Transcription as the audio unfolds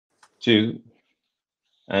Two,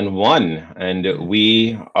 and one. And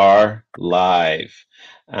we are live.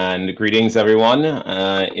 And greetings, everyone,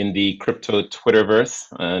 in the crypto Twitterverse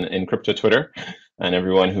and in crypto Twitter, and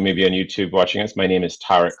everyone who may be on YouTube watching us. My name is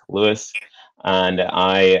Taariq Lewis, and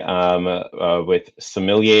I am with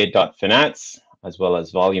Sommelier.finance as well as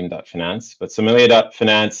Volume.finance. But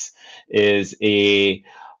Sommelier.finance is a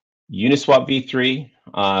Uniswap V3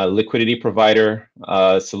 liquidity provider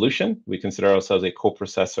solution. We consider ourselves a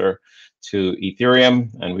co-processor to Ethereum,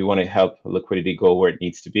 and we want to help liquidity go where it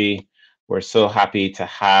needs to be. We're so happy to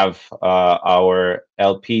have our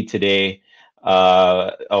LP today.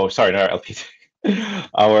 Oh, sorry, not our LP,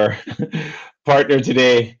 our partner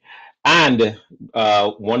today, and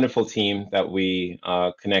wonderful team that we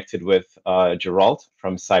connected with, Geralt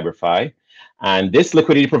from CyberFi. And this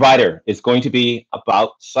liquidity provider is going to be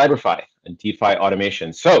about CyberFi and DeFi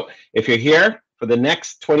automation. So if you're here for the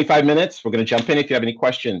next 25 minutes, we're going to jump in. If you have any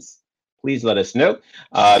questions, please let us know.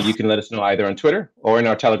 You can let us know either on Twitter or in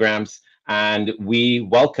our Telegrams. And we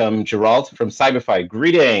welcome Geralt from CyberFi.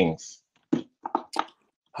 Greetings.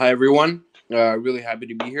 Hi, everyone. Really happy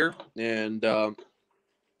to be here. And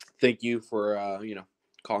thank you for,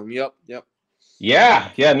 calling me up. Yep.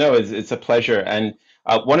 Yeah, no, it's a pleasure. And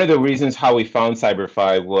one of the reasons how we found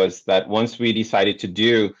CyberFi was that once we decided to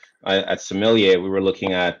do at Sommelier, we were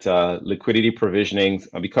looking at liquidity provisioning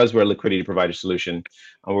because we're a liquidity provider solution,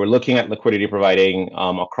 and we're looking at liquidity providing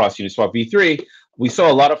across Uniswap V3. We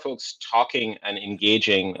saw a lot of folks talking and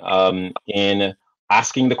engaging in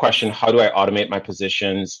asking the question, how do I automate my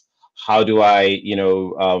positions? How do I,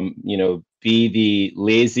 be the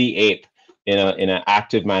lazy ape in an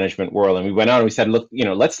active management world? And we went out and we said, look,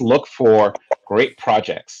 let's look for great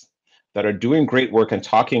projects that are doing great work and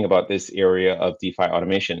talking about this area of DeFi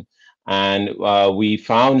automation. And we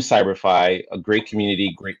found CyberFi, a great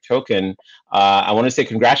community, great token. I want to say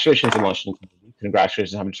congratulations on launching the community.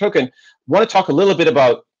 Congratulations on having a token. I want to talk a little bit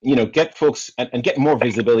about, get folks and get more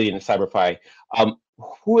visibility into CyberFi.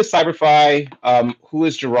 Who is CyberFi? Who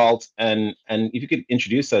is Geralt? And if you could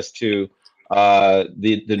introduce us to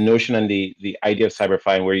the notion and the idea of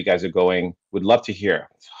CyberFi and where you guys are going, would love to hear.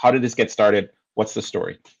 How did this get started? What's the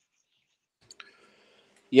story?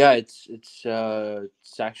 Yeah, it's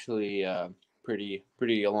actually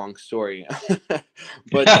pretty a long story,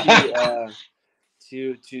 but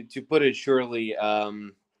to put it shortly,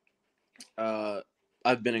 I've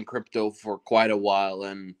been in crypto for quite a while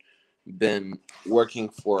and been working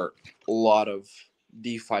for a lot of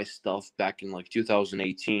DeFi stuff back in like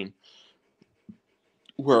 2018,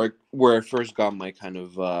 where I first got my kind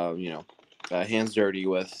of hands dirty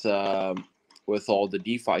with all the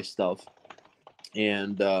DeFi stuff.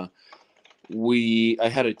 And I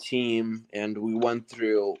had a team, and we went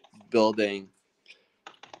through building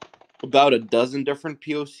about a dozen different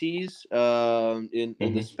POCs in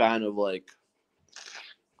the span of like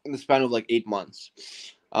 8 months,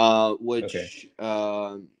 Okay. which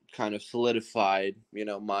kind of solidified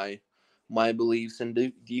my beliefs in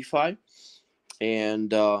DeFi, and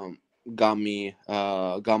got my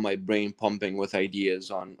brain pumping with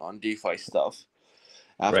ideas on DeFi stuff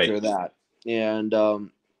after Right. that. And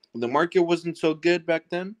the market wasn't so good back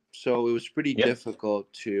then, so it was pretty Yep.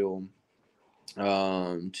 difficult to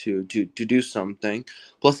do something.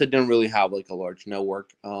 Plus, I didn't really have like a large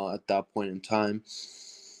network at that point in time.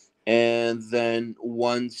 And then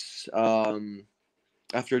once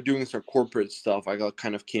after doing some corporate stuff, I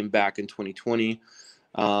kind of came back in 2020.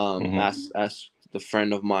 Asked the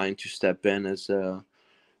friend of mine to step in as a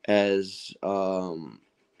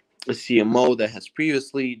CMO that has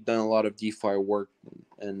previously done a lot of DeFi work,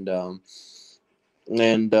 and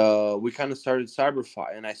we kind of started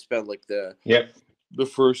CyberFi, and I spent like Yep. the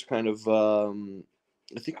first kind of I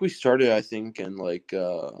think we started in like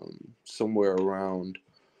somewhere around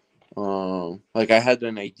like I had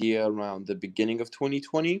an idea around the beginning of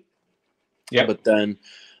 2020, Yep. but then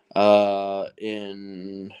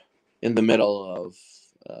in the middle of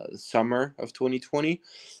the summer of 2020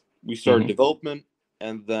 we started development,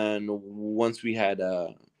 and then once we had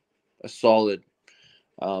a solid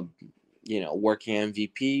working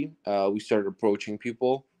MVP, we started approaching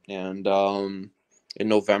people, and in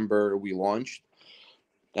November we launched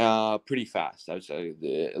pretty fast. I would say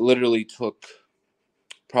it literally took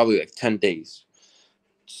probably like 10 days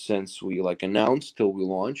since we like announced till we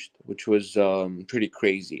launched, which was pretty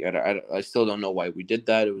crazy. I still don't know why we did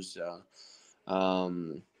that. It was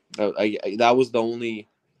that was the only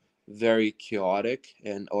very chaotic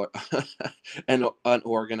and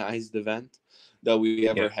unorganized event that we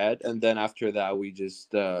ever Yep. had. And then after that, we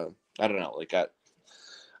just I don't know, like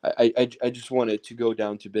I just wanted to go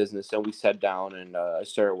down to business, and we sat down, and I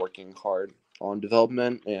started working hard on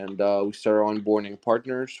development, and we started onboarding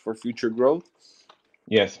partners for future growth,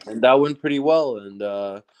 Yes. and that went pretty well.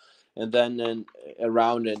 And then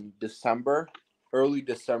around in December, early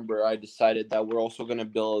December, I decided that we're also going to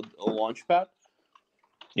build a launchpad,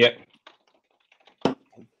 Yep.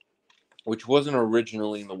 which wasn't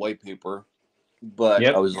originally in the white paper, but I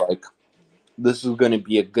Yep. was like, this is going to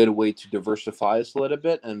be a good way to diversify us a little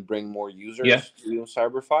bit and bring more Yeah. users to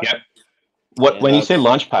CyberFi. Yep. What And when you say that's,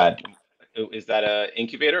 launchpad, is that a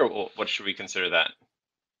incubator, or what should we consider that?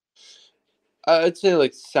 I'd say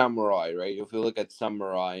like Samurai, right? If we look at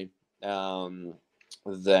Samurai, um,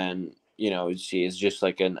 then it's just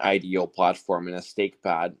like an IDO platform and a stake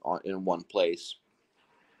pad in one place.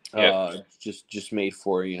 Yep. Just made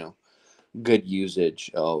for good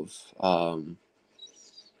usage um,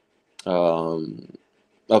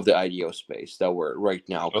 of the IDO space that we're right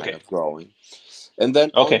now kind Okay. of growing. And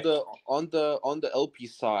then Okay. on the LP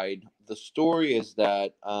side, the story is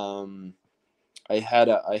that I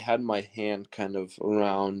had my hand kind of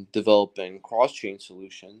around developing cross chain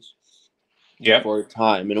solutions Yep. for a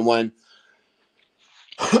time, and when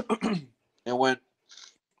and when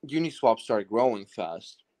Uniswap started growing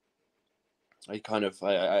fast, I kind of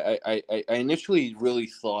I initially really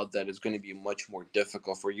thought that it's going to be much more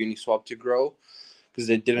difficult for Uniswap to grow because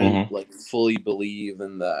they didn't Mm-hmm. like fully believe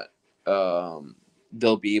in that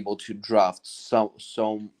they'll be able to draft so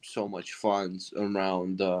much funds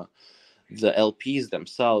around the LPs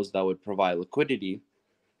themselves that would provide liquidity.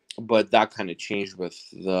 But that kind of changed with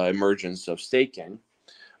the emergence of staking,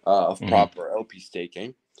 of Mm-hmm. proper LP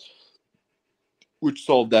staking, which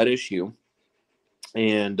solved that issue.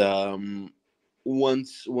 And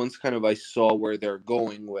once kind of I saw where they're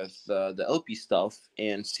going with the LP stuff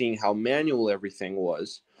and seeing how manual everything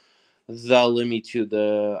was, that led me to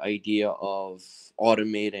the idea of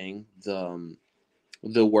automating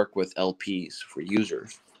the work with LPs for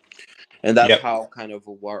users, and that's Yep. how kind of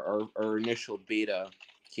our initial beta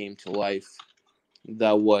came to life.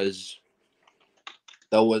 That was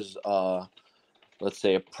let's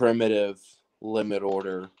say a primitive limit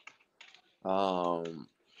order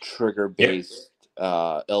trigger Yep. based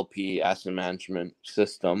LP asset management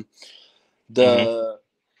system. Mm-hmm. The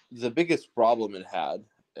the biggest problem it had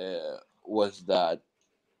was that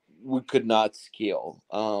we could not scale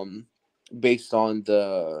based on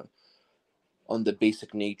the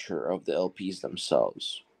basic nature of the LPs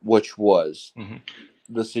themselves, which was Mm-hmm.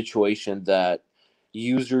 the situation that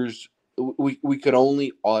users we could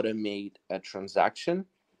only automate a transaction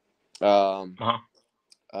um, Uh-huh.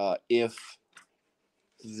 if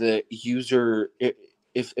the user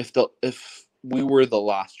if we were the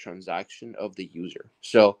last transaction of the user.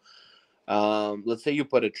 So let's say you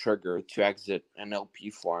put a trigger to exit an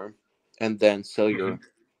LP farm and then Mm-hmm.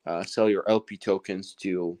 sell your LP tokens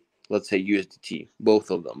to, let's say, USDT,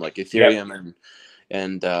 both of them, like Yep. Ethereum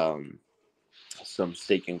and some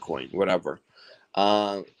staking coin, whatever.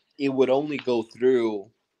 Uh, it would only go through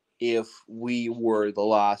if we were the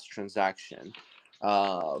last transaction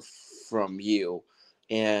uh, from you,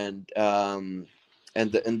 and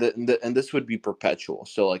and this would be perpetual.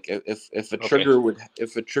 So like if a Okay. trigger would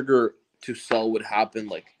if a trigger to sell would happen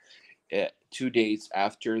like 2 days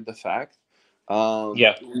after the fact,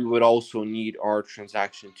 Yeah. we would also need our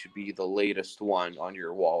transaction to be the latest one on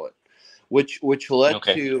your wallet, which led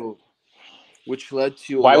Okay. to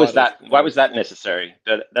a lot of Why kind of. was that necessary?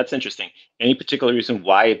 That's interesting. Any particular reason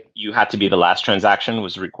why you had to be the last transaction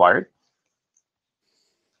was required?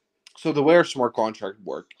 So the way our smart contract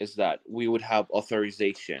work is that we would have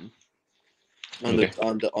authorization Okay.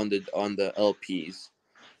 on the LPs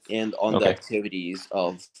and on the Okay. activities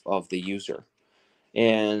of the user.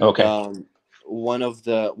 And Okay. one of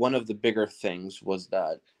the bigger things was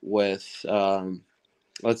that with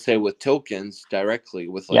let's say with tokens directly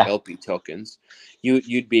with like Yeah. LP tokens,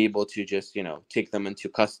 you'd be able to just take them into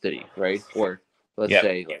custody, right? Or let's Yep.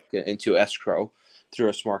 say like into escrow through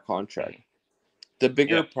a smart contract. The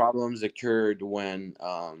bigger Yep. problems occurred when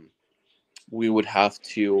we would have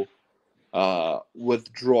to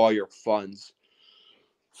withdraw your funds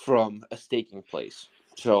from a staking place.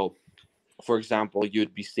 So, for example,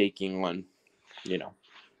 you'd be staking you know,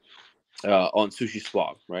 on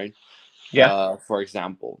Sushiswap, right? Yeah. For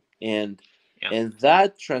example, Yeah. and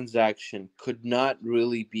that transaction could not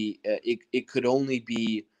really be. It could only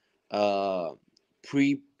be uh,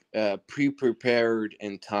 pre pre prepared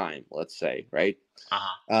in time. Let's say, right?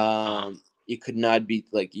 Uh-huh. Uh-huh. It could not be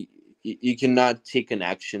like you cannot take an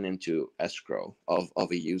action into escrow of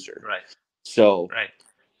a user. Right. So Right.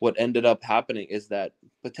 what ended up happening is that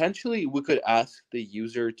potentially we could ask the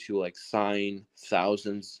user to like sign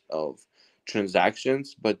thousands of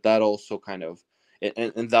transactions, but that also kind of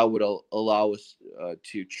and that would allow us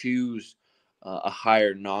to choose a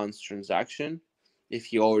higher nonce transaction if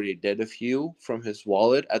he already did a few from his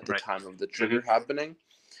wallet at the Right. time of the trigger happening.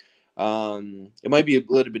 It might be a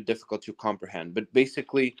little bit difficult to comprehend, but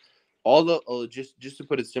basically all the just to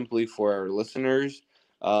put it simply for our listeners,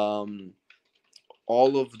 um,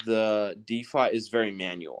 all of the DeFi is very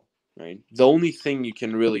manual, right? The only thing you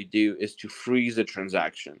can really do is to freeze a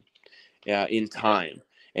transaction in Yeah. time.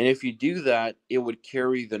 And if you do that, it would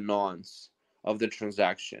carry the nonce of the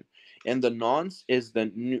transaction. And the nonce is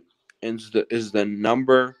the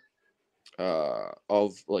number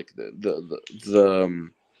of like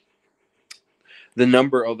the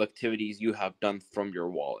number of activities you have done from your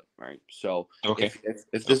wallet, right? So Okay.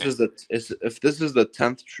 if this Okay. is if this is the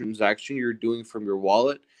 10th transaction you're doing from your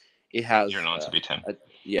wallet, it Your has nonce will be 10.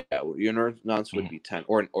 yeah, your nonce would Hmm. be 10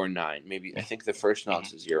 or 9, maybe. I think the first Hmm.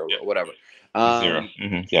 nonce is 0, Yeah. but whatever. Zero. um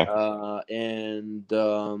Yeah. and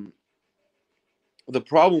the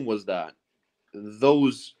problem was that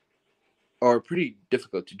those are pretty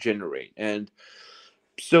difficult to generate, and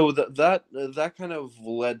so that kind of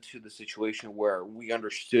led to the situation where we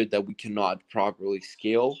understood that we cannot properly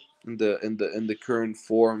scale in the current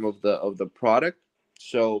form of the product.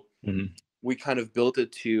 So Hmm. we kind of built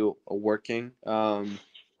it to a working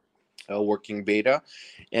beta,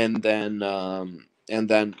 and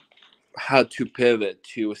then had to pivot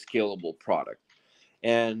to a scalable product,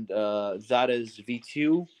 and that is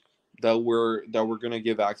V2 that we're gonna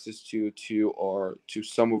give access to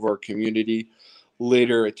some of our community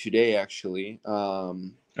later today, actually. Ah,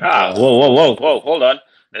 whoa, whoa, whoa, whoa, hold on.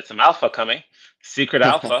 There's some alpha coming. Secret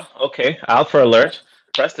alpha. Okay, alpha alert.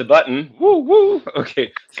 Press the button. Woo, woo.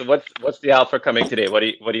 Okay, so what's the alpha coming today? What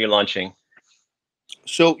are you launching?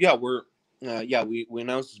 So yeah, we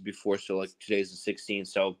announced this before. So like today's the 16th,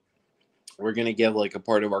 so we're gonna give like a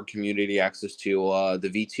part of our community access to the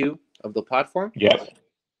V2 of the platform. Yep.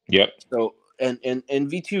 Yep. So and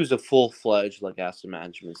V2 is a full fledged like asset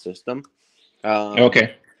management system. Um,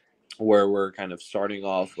 Okay. where we're kind of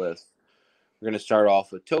we're going to start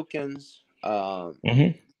off with tokens, Hmm.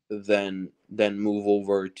 then move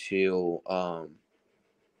over to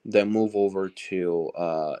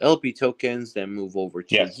LP tokens, then move over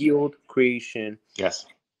to Yes. yield creation Yes.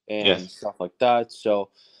 and Yes. stuff like that. So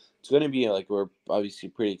it's going to be like, we're obviously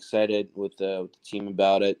pretty excited with the team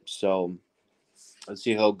about it. So let's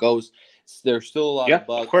see how it goes. There's still a lot Yeah. of Of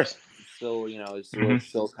bugs. course. Still, we're Hmm.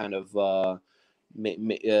 still kind of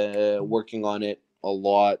working on it a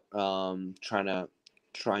lot, trying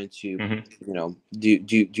to Hmm.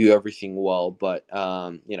 do everything well, but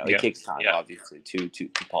it Yeah. takes time Yeah. obviously to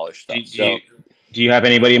polish Do, stuff. do you do you have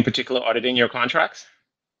anybody in particular auditing your contracts?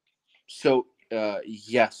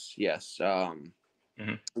 Yes,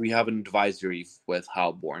 Hmm. we have an advisory with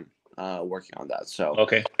Halborn working on that, so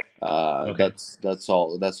Okay. Okay. that's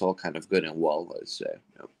all kind of good and well, let's say.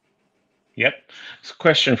 Yeah. Yep. So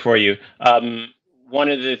question for you. One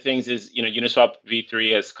of the things is, Uniswap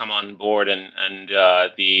V3 has come on board, and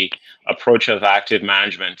the approach of active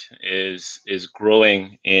management is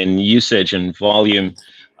growing in usage and volume.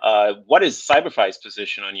 What is CyberFi's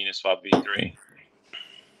position on Uniswap V3?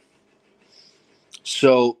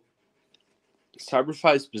 So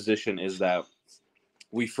CyberFi's position is that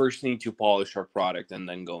we first need to polish our product and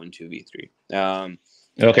then go into V3.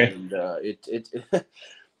 Okay. And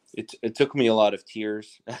it took me a lot of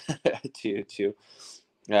tears to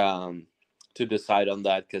um, to decide on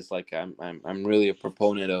that, because like I'm really a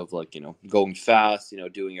proponent of like going fast,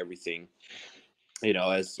 doing everything as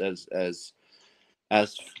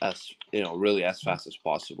really as fast as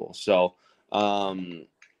possible. So um,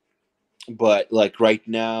 but like right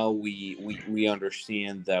now we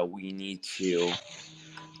understand that we need to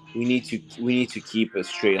keep a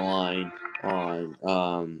straight line on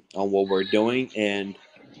what we're doing, and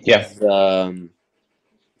Yeah. the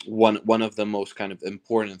one of the most kind of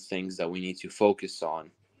important things that we need to focus on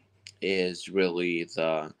is really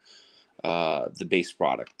the base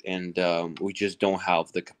product, and we just don't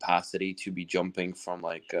have the capacity to be jumping from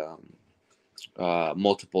like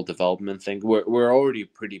multiple development things. We're already a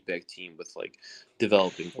pretty big team with like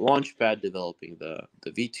developing the launchpad, developing the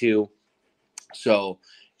V2, so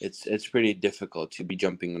it's pretty difficult to be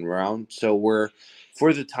jumping around. So we're,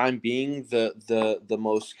 for the time being, the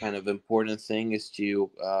most kind of important thing is to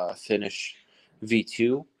finish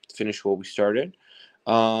V2, finish what we started,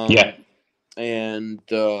 Yeah. um, and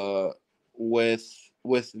with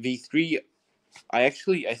V3, I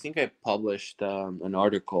think I published an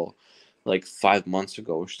article like 5 months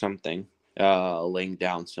ago or something, laying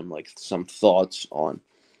down some thoughts on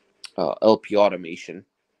LP automation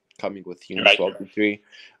coming with Right. Uniswap V3.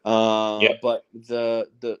 Yep. But the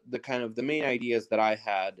kind of the main ideas that I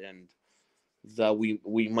had and that we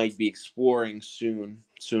might be exploring soon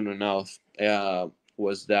enough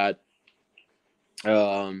was that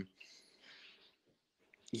um,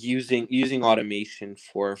 using automation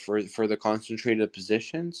for the concentrated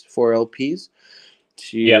positions for LPs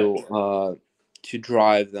Yep. to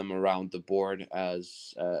drive them around the board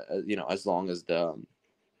as long as the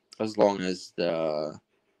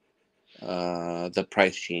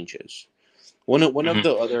price changes. Hmm. One of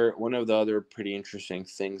the other pretty interesting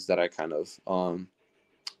things that I kind of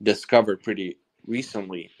discovered pretty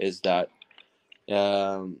recently is that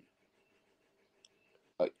um,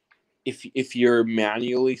 uh, if you're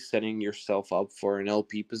manually setting yourself up for an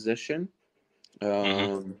LP position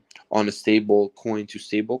Hmm. on a stable coin to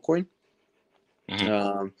stable coin, Hmm.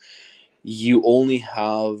 um, you only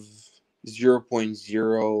have zero point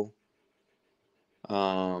 0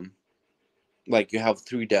 like you have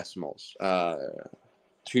three decimals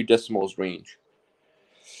range,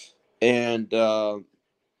 and on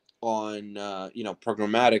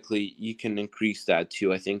programmatically you can increase that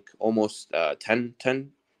to I think almost 10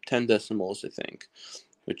 decimals I think,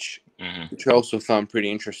 which Hmm. which I also found pretty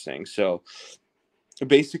interesting. So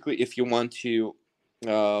basically if you want to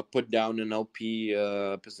put down an LP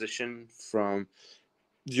position from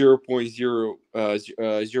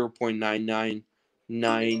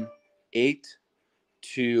 0.9998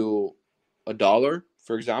 to $1,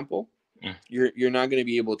 for example, you're not going to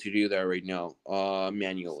be able to do that right now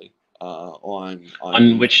manually on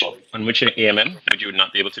On which AMM would you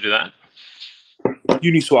not be able to do that?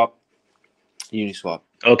 Uniswap. Uniswap.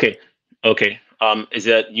 Okay. Okay. Is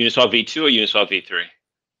that Uniswap V2 or Uniswap V3?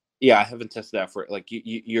 Yeah, I haven't tested that for like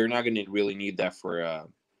you're not going to really need that for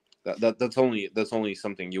that's only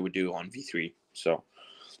something you would do on V3. So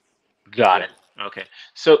Got yeah. it. Okay.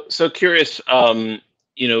 So curious,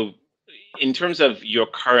 you know, in terms of your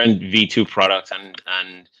current V2 product and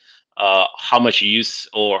how much use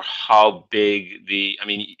or how big I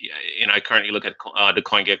mean, I currently look at the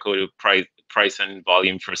CoinGecko to price and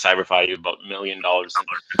volume for CyberFi about $1 million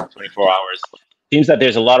in 24 hours. Seems that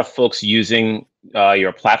there's a lot of folks using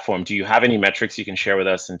your platform. Do you have any metrics you can share with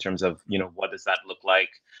us in terms of, what does that look like?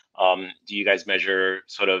 Do you guys measure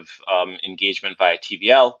sort of engagement via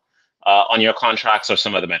TVL on your contracts or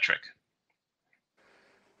some other metric?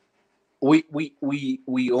 We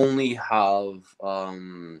only have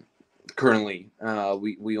currently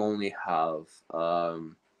we only have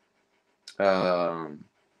um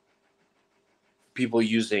people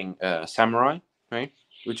using Samurai, right?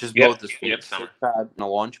 Which is Yep. both a Yep. stake Summer. pad and a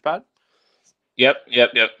launch pad. Yep.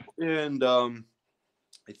 Yep. Yep. And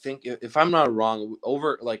I think if I'm not wrong,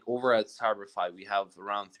 over at CyberFi we have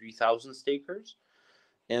around 3,000 stakers,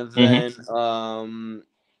 and Hmm. then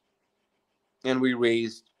and we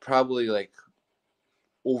raised probably like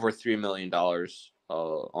over $3 million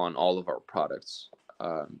on all of our products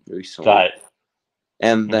recently. Got it.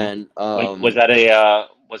 And Hmm. then When was that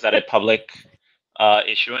a public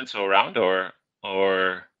issuance or round or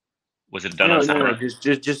was it done on no, Samurai?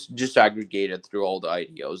 just aggregated through all the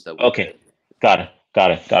IDOs that we Okay. did. Got it.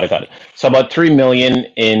 Got it. Got it. Got it. So about 3 million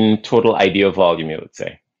in total IDO volume, you would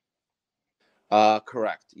say.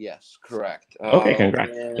 Correct. Yes, correct. Okay.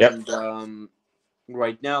 Congrats. Yep. And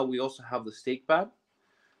right now we also have the stake pad,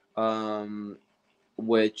 um,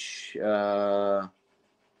 which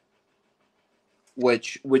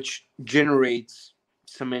which generates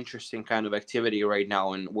some interesting kind of activity right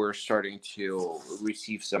now, and we're starting to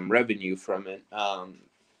receive some revenue from it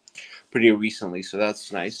pretty recently. So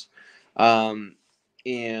that's nice. Um,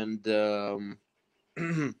 and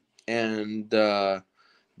and the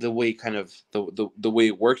way kind of the way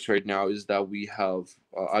it works right now is that we have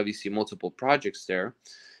obviously multiple projects there,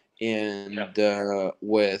 Yep. and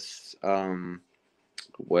with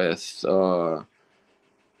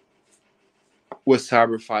with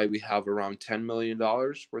CyberFi we have around $10 million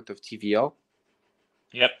worth of TVL,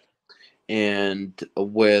 Yep. and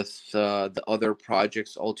with the other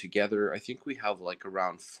projects altogether I think we have like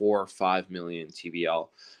around 4 or 5 million TVL.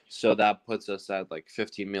 So that puts us at like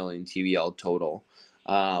 50 million TVL total,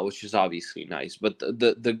 which is obviously nice. But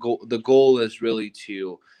the goal is really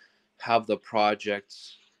to have the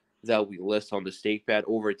projects that we list on the stake pad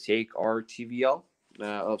overtake our TVL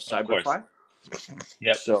of Of course. CyberFi.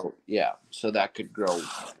 Yep. So yeah, so that could grow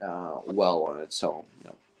well on its own.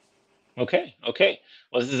 Okay, okay.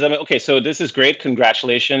 Well, this is okay. So this is great.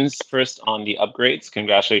 Congratulations first on the upgrades.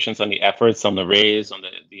 Congratulations on the efforts, on the raise, on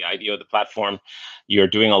the idea of the platform. You're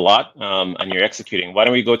doing a lot, and you're executing. Why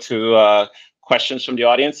don't we go to questions from the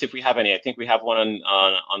audience, if we have any? I think we have one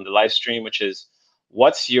on the live stream, which is,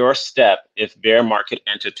 what's your step if bear market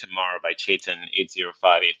entered tomorrow, by Chaitan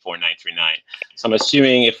 805-84939. So I'm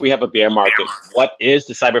assuming if we have a bear market, what is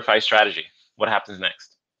the CyberFi strategy? What happens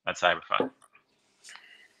next at CyberFi?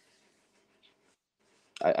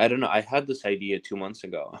 I don't know. I had this idea 2 months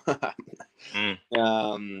ago.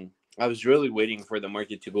 Mm, I was really waiting for the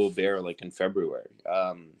market to go bear like in February.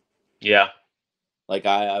 yeah. Like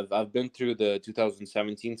I've been through the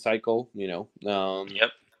 2017 cycle,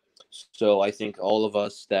 Yep. so I think all of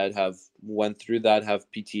us that have went through that have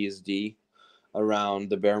PTSD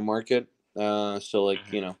around the bear market. So like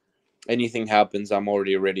Mhm. anything happens, I'm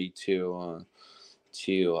already ready to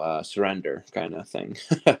surrender, kind of thing.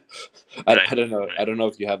 Right. I don't know. I Right. don't know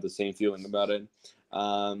if you have the same feeling about it.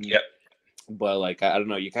 Um, Yep. but like I don't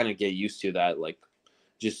know. You kind of get used to that, like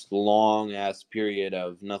just long ass period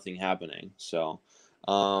of nothing happening. So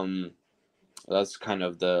um, that's kind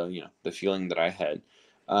of the feeling that I had.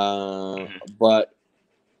 Mhm. But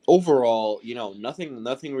overall,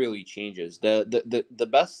 nothing really changes. The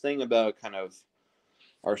best thing about kind of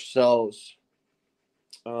ourselves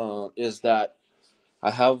is that I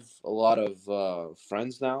have a lot of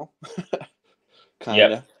friends now,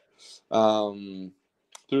 kind Yep. of. Um,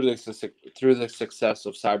 through the success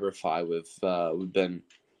of CyberFi,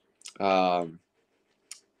 um,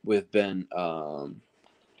 we've been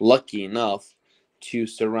lucky enough to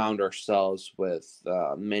surround ourselves with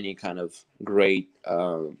many kind of great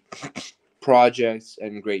projects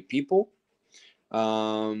and great people.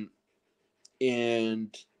 Um,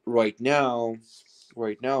 and right now,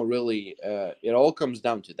 really, it all comes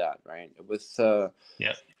down to that, right? Yep.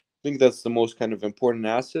 I think that's the most kind of important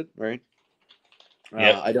asset, right?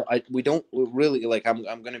 Yep. We don't really like.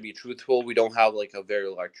 I'm gonna be truthful. We don't have like a very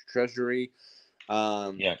large treasury.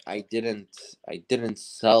 Yep. I didn't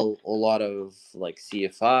sell a lot of like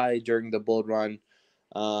CFI during the bull run.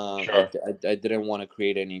 Sure. I didn't want to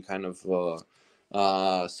create any kind of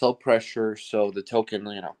sell pressure, so the token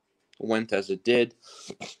went as it did.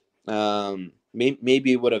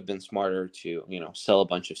 Maybe it would have been smarter to sell a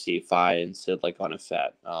bunch of CFI and sit like on a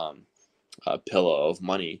fat pillow of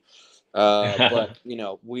money. But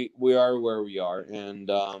we are where we are, and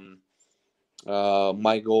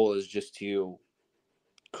my goal is just to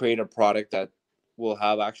create a product that will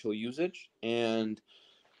have actual usage, and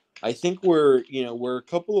I think we're a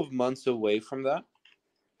couple of months away from that.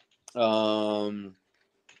 Um,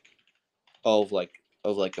 of like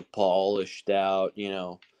a polished out,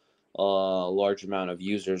 large amount of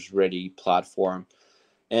users ready platform,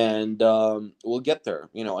 and we'll get there,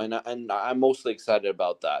 and I'm mostly excited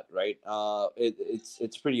about that, right?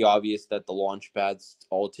 It's pretty obvious that the launch pads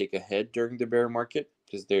all take a hit during the bear market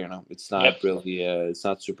because it's not Yep. really it's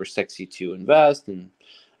not super sexy to invest, and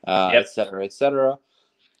Yep. et cetera, et cetera,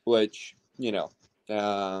 which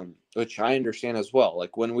which I understand as well.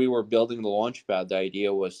 Like when we were building the launchpad, the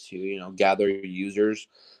idea was to gather users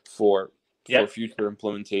for Yep. future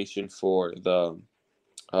implementation for the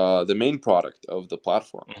main product of the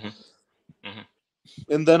platform. Mhm. Mhm.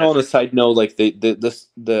 And then That's on a it. side note, like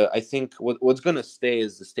the I think what's gonna stay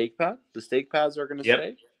is the stake pad. The stake pads are gonna Yep.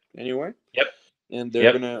 stay anyway, Yep. and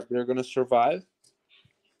Yep. they're gonna survive.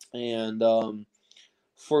 And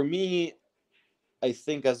for me, I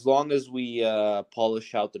think as long as we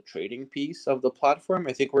polish out the trading piece of the platform,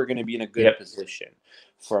 I think we're going to be in a good Yep. position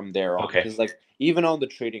from there on. Okay. Because like even on the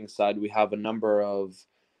trading side, um, we have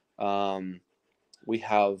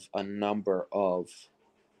a number of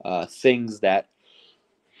uh, things that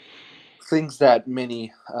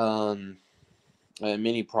many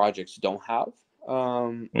projects don't have.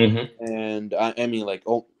 Mhm. And I mean like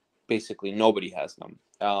basically nobody has them.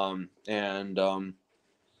 And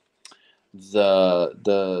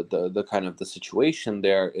the kind of the situation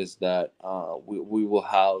there is that we will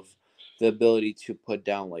have the ability to put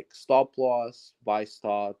down like stop loss, buy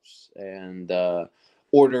stops, and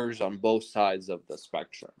orders on both sides of the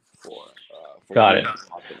spectrum for when Got the it.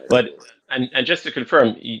 market optimism. But and just to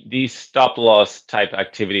confirm, these stop loss type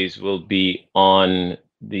activities will be on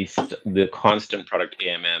the constant product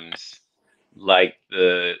AMMs, like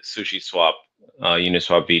the Sushiswap,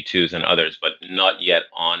 Uniswap V2s, and others, but not yet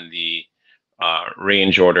on the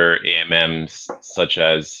range order AMMs such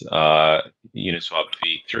as Uniswap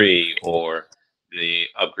V3 or the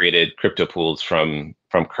upgraded crypto pools from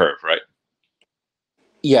Curve, right?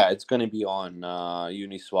 Yeah, it's going to be on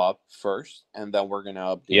Uniswap first, and then we're going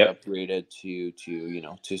to Yep. upgrade it to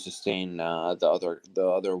sustain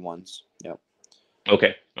the other ones. Yep.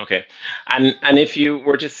 Okay. Okay. And if you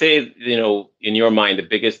were to say, in your mind, the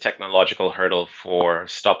biggest technological hurdle for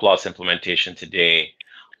stop loss implementation today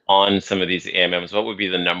on some of these AMMs, what would be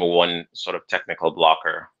the number one sort of technical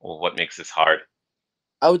blocker, or what makes this hard?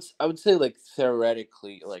 I would say, like,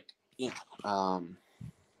 theoretically, like,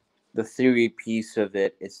 the theory piece of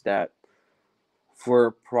it is that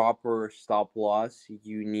for proper stop loss,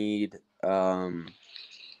 you need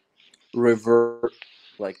reverse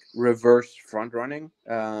front running,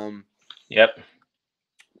 Yep.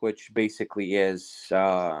 which basically is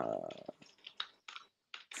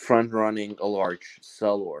front running a large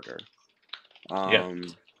sell order, Yep.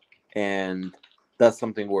 um, and that's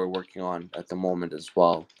something we're working on at the moment as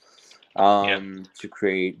well, Yep. to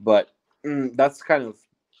create. But that's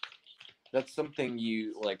something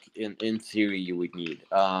you, like, in theory you would need,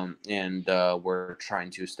 and we're trying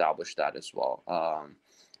to establish that as well,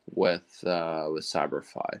 with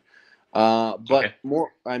CyberFi. But Okay.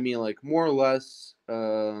 more, I mean, like, more or less,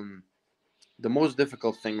 the most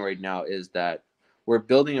difficult thing right now is that we're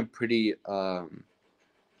building a pretty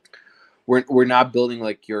we're not building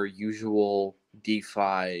like your usual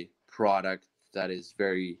DeFi product that is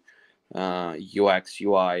very UX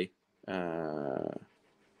UI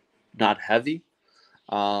not heavy,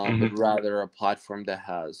 Hmm. but rather a platform that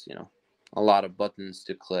has, a lot of buttons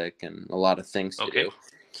to click and a lot of things to Okay. do,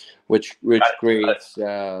 which Got which it. Got it. creates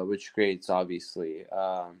which creates obviously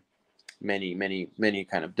many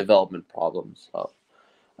kind of development problems of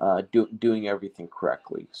doing everything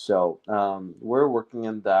correctly. So we're working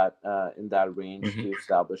in that range Hmm. to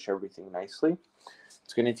establish everything nicely.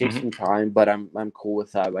 It's going to take Hmm. some time, but I'm cool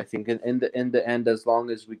with that. I think in the end, as long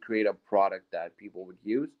as we create a product that people would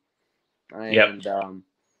use, Yep. and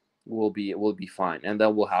we'll be fine, and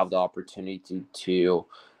then we'll have the opportunity to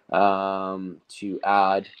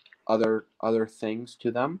add other things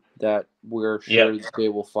to them that we're Yep. sure they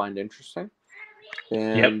will find interesting.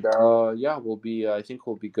 Yep. And yeah, I think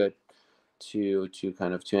we'll be good to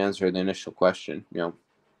kind of to answer the initial question.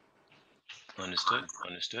 Understood.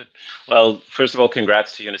 Understood. Well, first of all,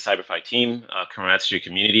 congrats to you and the CyberFi team. Congrats to your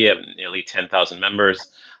community of nearly 10,000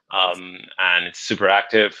 members. And it's super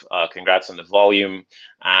active. Congrats on the volume.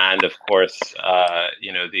 And of course,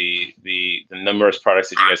 the numerous products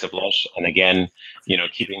that you guys have launched. And again,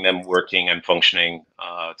 keeping them working and functioning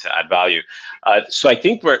to add value. So I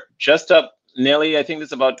think we're just up, Nelly. I think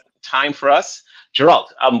it's about time for us. Geralt,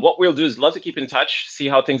 what we'll do is love to keep in touch, see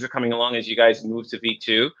how things are coming along as you guys move to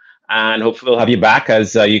V2. And hopefully we'll have you back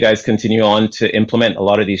as you guys continue on to implement a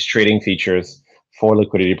lot of these trading features for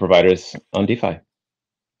liquidity providers on DeFi.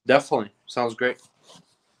 Definitely. Sounds great.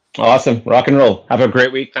 Awesome. Rock and roll. Have a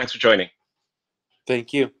great week. Thanks for joining.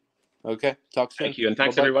 Thank you. Okay. Talk soon. Thank you. And Bye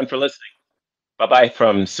thanks bye. everyone for listening. Bye-bye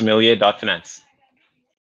from sommelier.finance.